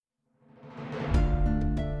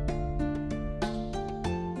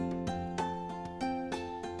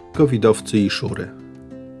Covidowcy i Szury.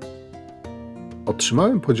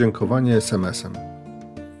 Otrzymałem podziękowanie SMS-em.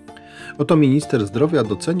 Oto minister zdrowia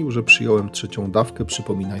docenił, że przyjąłem 3. dawkę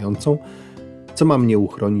przypominającą, co ma mnie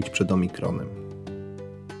uchronić przed omikronem.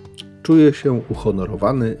 Czuję się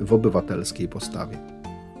uhonorowany w obywatelskiej postawie.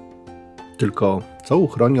 Tylko co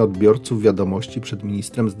uchroni odbiorców wiadomości przed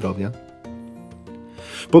ministrem zdrowia?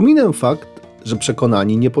 Pominę fakt, że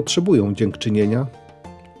przekonani nie potrzebują dziękczynienia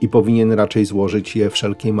i powinien raczej złożyć je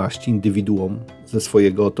wszelkiej maści indywiduom ze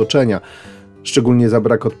swojego otoczenia, szczególnie za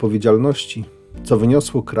brak odpowiedzialności, co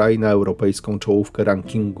wyniosło kraj na europejską czołówkę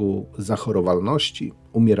rankingu zachorowalności,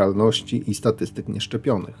 umieralności i statystyk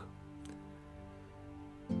nieszczepionych.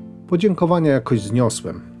 Podziękowania jakoś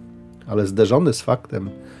zniosłem, ale zderzony z faktem,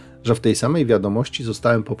 że w tej samej wiadomości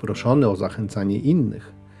zostałem poproszony o zachęcanie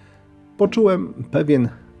innych, poczułem pewien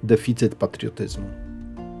deficyt patriotyzmu.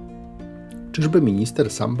 Czyżby minister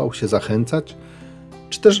sam bał się zachęcać,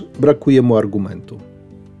 czy też brakuje mu argumentu?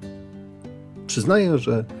 Przyznaję,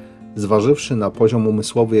 że zważywszy na poziom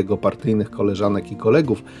umysłowy jego partyjnych koleżanek i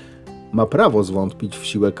kolegów, ma prawo zwątpić w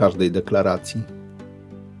siłę każdej deklaracji.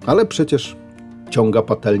 Ale przecież ciąga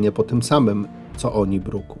patelnię po tym samym, co oni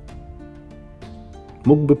bruku.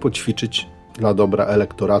 Mógłby poćwiczyć dla dobra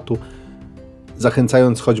elektoratu,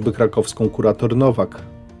 zachęcając choćby krakowską kurator Nowak,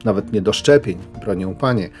 nawet nie do szczepień, bronią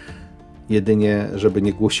panie, jedynie żeby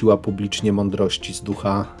nie głosiła publicznie mądrości z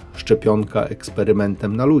ducha szczepionka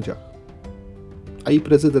eksperymentem na ludziach. A i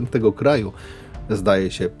prezydent tego kraju,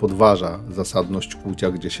 zdaje się, podważa zasadność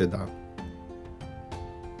kłucia gdzie się da.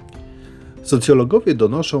 Socjologowie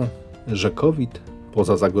donoszą, że COVID,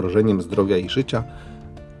 poza zagrożeniem zdrowia i życia,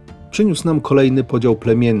 przyniósł nam kolejny podział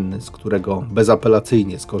plemienny, z którego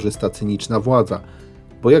bezapelacyjnie skorzysta cyniczna władza,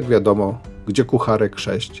 bo jak wiadomo, gdzie kucharek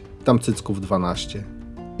 6, tam cycków 12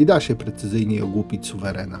 i da się precyzyjnie ogłupić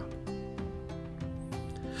suwerena.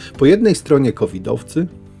 Po jednej stronie covidowcy,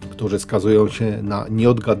 którzy skazują się na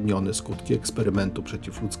nieodgadnione skutki eksperymentu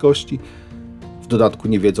przeciw ludzkości, w dodatku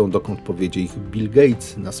nie wiedzą, dokąd powiedzie ich Bill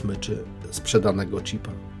Gates na smyczy sprzedanego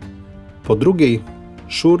chipa. Po drugiej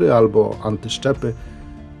szury albo antyszczepy,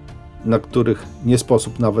 na których nie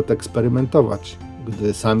sposób nawet eksperymentować,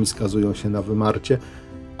 gdy sami skazują się na wymarcie,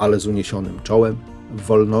 ale z uniesionym czołem, w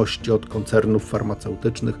wolności od koncernów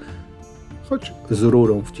farmaceutycznych, choć z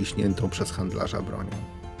rurą wciśniętą przez handlarza bronią.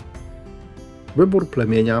 Wybór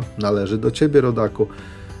plemienia należy do ciebie, rodaku,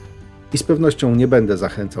 i z pewnością nie będę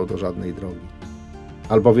zachęcał do żadnej drogi.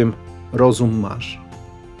 Albowiem rozum masz,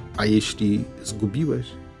 a jeśli zgubiłeś,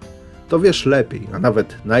 to wiesz lepiej, a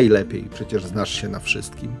nawet najlepiej, przecież znasz się na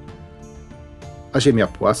wszystkim. A ziemia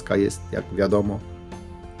płaska jest, jak wiadomo,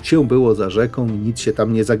 się było za rzeką i nic się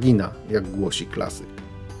tam nie zagina, jak głosi klasyk.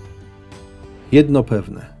 Jedno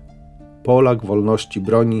pewne, Polak wolności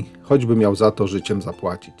broni, choćby miał za to życiem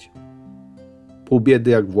zapłacić. Pół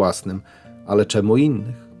biedy jak własnym, ale czemu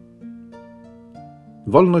innych?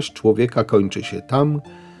 Wolność człowieka kończy się tam,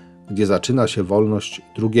 gdzie zaczyna się wolność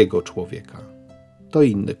drugiego człowieka. To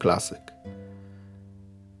inny klasyk.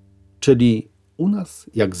 Czyli u nas,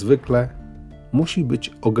 jak zwykle, musi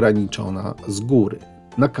być ograniczona z góry,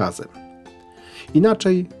 nakazem.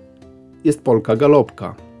 Inaczej jest Polka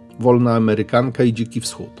galopka, wolna Amerykanka i dziki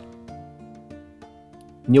wschód.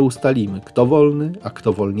 Nie ustalimy, kto wolny, a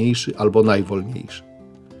kto wolniejszy albo najwolniejszy.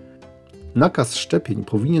 Nakaz szczepień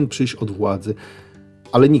powinien przyjść od władzy,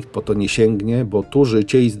 ale nikt po to nie sięgnie, bo tu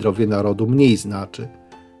życie i zdrowie narodu mniej znaczy.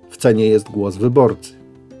 W cenie jest głos wyborcy.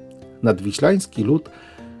 Nadwiślański lud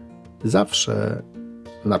zawsze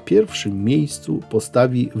na pierwszym miejscu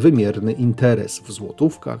postawi wymierny interes w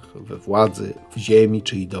złotówkach, we władzy, w ziemi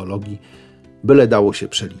czy ideologii, byle dało się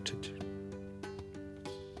przeliczyć.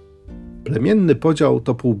 Plemienny podział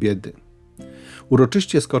to pół biedy.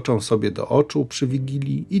 Uroczyście skoczą sobie do oczu przy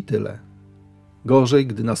Wigilii i tyle. Gorzej,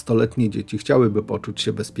 gdy nastoletnie dzieci chciałyby poczuć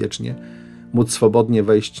się bezpiecznie, móc swobodnie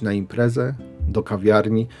wejść na imprezę, do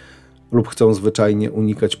kawiarni lub chcą zwyczajnie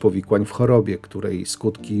unikać powikłań w chorobie, której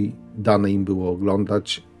skutki dane im było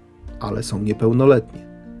oglądać, ale są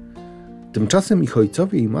niepełnoletnie. Tymczasem ich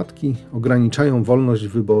ojcowie i matki ograniczają wolność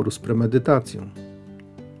wyboru z premedytacją.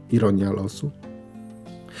 Ironia losu?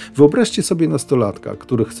 Wyobraźcie sobie nastolatka,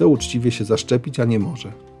 który chce uczciwie się zaszczepić, a nie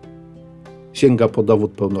może. Sięga po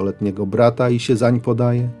dowód pełnoletniego brata i się zań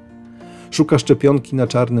podaje. Szuka szczepionki na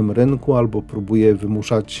czarnym rynku albo próbuje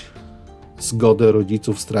wymuszać zgodę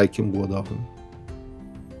rodziców strajkiem głodowym.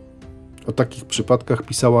 O takich przypadkach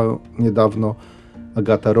pisała niedawno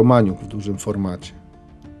Agata Romaniuk w dużym formacie.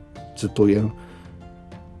 Cytuję: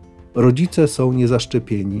 rodzice są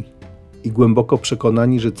niezaszczepieni i głęboko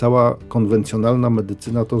przekonani, że cała konwencjonalna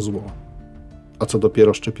medycyna to zło. A co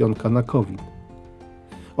dopiero szczepionka na COVID?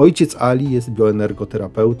 Ojciec Ali jest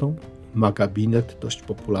bioenergoterapeutą, ma gabinet dość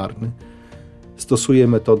popularny, stosuje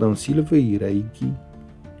metodę Silwy i Reiki,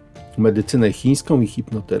 medycynę chińską i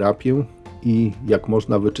hipnoterapię i, jak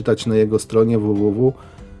można wyczytać na jego stronie www,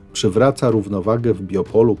 przywraca równowagę w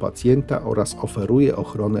biopolu pacjenta oraz oferuje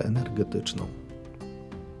ochronę energetyczną.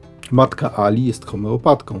 Matka Ali jest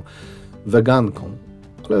homeopatką, weganką,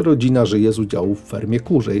 ale rodzina żyje z udziału w fermie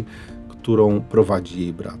kurzej, którą prowadzi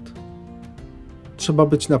jej brat. Trzeba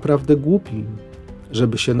być naprawdę głupim,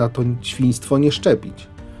 żeby się na to świństwo nie szczepić.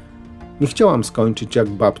 Nie chciałam skończyć jak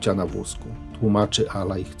babcia na wózku, tłumaczy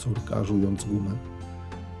Ala, ich córka, żując gumę.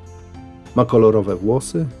 Ma kolorowe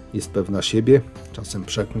włosy, jest pewna siebie, czasem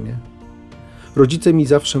przeklnie. Rodzice mi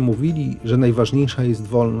zawsze mówili, że najważniejsza jest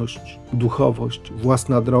wolność, duchowość,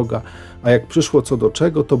 własna droga, a jak przyszło co do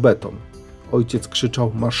czego, to beton. Ojciec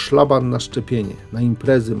krzyczał: masz szlaban na szczepienie, na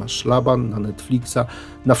imprezy masz szlaban, na Netflixa,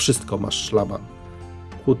 na wszystko masz szlaban.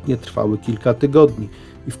 Kłótnie trwały kilka tygodni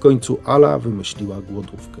i w końcu Ala wymyśliła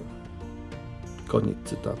głodówkę. Koniec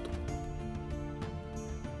cytatu.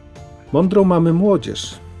 Mądrą mamy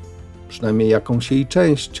młodzież, przynajmniej jakąś jej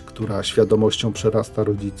część, która świadomością przerasta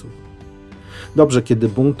rodziców. Dobrze, kiedy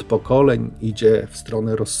bunt pokoleń idzie w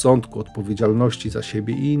stronę rozsądku, odpowiedzialności za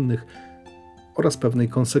siebie i innych oraz pewnej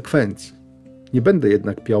konsekwencji. Nie będę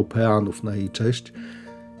jednak piał peanów na jej cześć,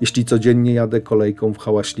 jeśli codziennie jadę kolejką w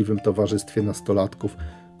hałaśliwym towarzystwie nastolatków,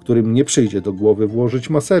 którym nie przyjdzie do głowy włożyć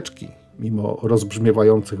maseczki, mimo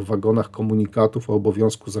rozbrzmiewających w wagonach komunikatów o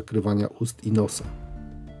obowiązku zakrywania ust i nosa.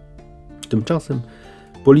 Tymczasem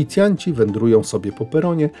policjanci wędrują sobie po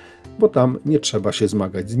peronie, bo tam nie trzeba się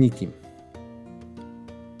zmagać z nikim.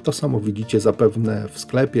 To samo widzicie zapewne w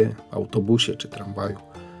sklepie, autobusie czy tramwaju.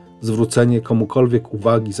 Zwrócenie komukolwiek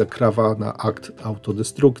uwagi zakrawa na akt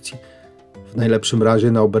autodestrukcji, w najlepszym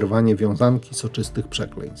razie na oberwanie wiązanki soczystych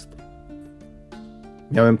przekleństw.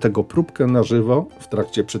 Miałem tego próbkę na żywo w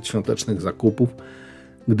trakcie przedświątecznych zakupów,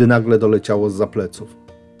 gdy nagle doleciało zza pleców.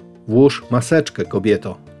 Włóż maseczkę,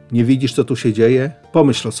 kobieto. Nie widzisz, co tu się dzieje?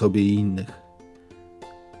 Pomyśl o sobie i innych.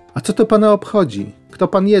 A co to pana obchodzi? Kto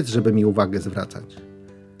pan jest, żeby mi uwagę zwracać?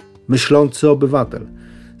 Myślący obywatel.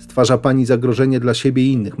 Stwarza pani zagrożenie dla siebie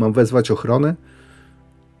i innych. Mam wezwać ochronę?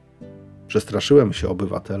 Przestraszyłem się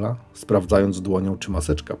obywatela, sprawdzając dłonią, czy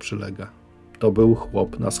maseczka przylega. To był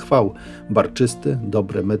chłop na schwał, barczysty,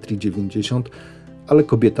 dobre 1,90 m, ale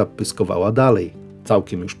kobieta pyskowała dalej,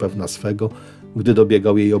 całkiem już pewna swego, gdy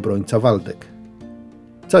dobiegał jej obrońca Waldek.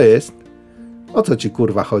 Co jest? O co ci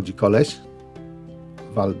kurwa chodzi, koleś?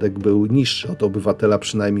 Waldek był niższy od obywatela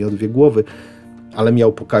przynajmniej o 2 głowy, ale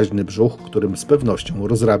miał pokaźny brzuch, którym z pewnością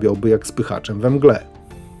rozrabiałby jak spychaczem we mgle.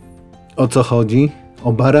 O co chodzi?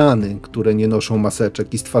 O barany, które nie noszą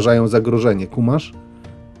maseczek i stwarzają zagrożenie, kumasz?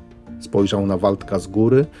 Spojrzał na Waldka z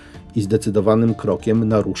góry i zdecydowanym krokiem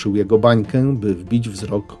naruszył jego bańkę, by wbić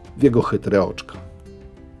wzrok w jego chytre oczka.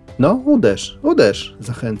 No, uderz,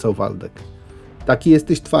 zachęcał Waldek. Taki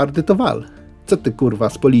jesteś twardy, to wal. Co ty, kurwa,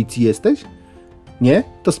 z policji jesteś? Nie?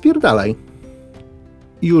 To spierdalaj.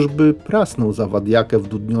 I już by prasnął zawadiakę w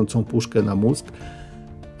dudniącą puszkę na mózg,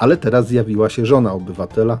 ale teraz zjawiła się żona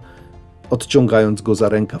obywatela, odciągając go za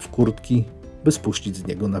rękaw kurtki, by spuścić z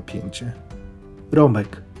niego napięcie.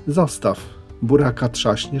 Romek, zostaw. Buraka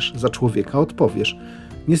trzaśniesz, za człowieka odpowiesz.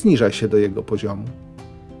 Nie zniżaj się do jego poziomu.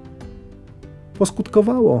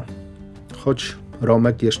 Poskutkowało, choć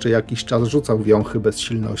Romek jeszcze jakiś czas rzucał wiąchy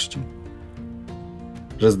bezsilności.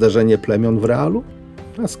 Że zderzenie plemion w realu?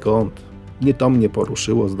 A skąd? Nie to mnie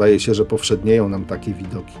poruszyło, zdaje się, że powszednieją nam takie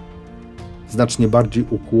widoki. Znacznie bardziej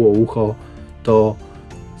ukuło ucho to: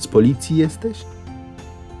 z policji jesteś?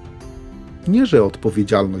 Nie, że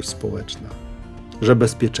odpowiedzialność społeczna, że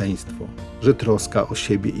bezpieczeństwo, że troska o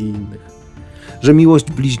siebie i innych, że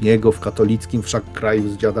miłość bliźniego w katolickim wszak kraju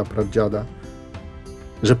z dziada pradziada,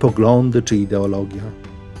 że poglądy czy ideologia,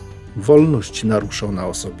 wolność naruszona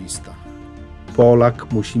osobista.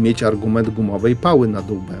 Polak musi mieć argument gumowej pały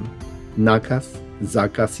nad łbem, nakaz,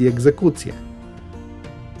 zakaz i egzekucję.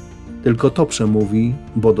 Tylko to przemówi,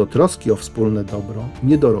 bo do troski o wspólne dobro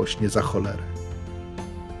nie dorośnie za cholerę.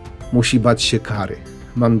 Musi bać się kary,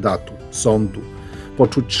 mandatu, sądu,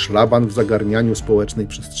 poczuć szlaban w zagarnianiu społecznej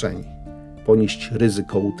przestrzeni, ponieść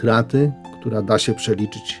ryzyko utraty, która da się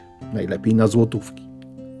przeliczyć najlepiej na złotówki.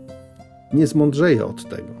 Nie zmądrzeje od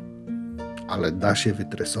tego, ale da się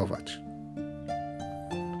wytresować.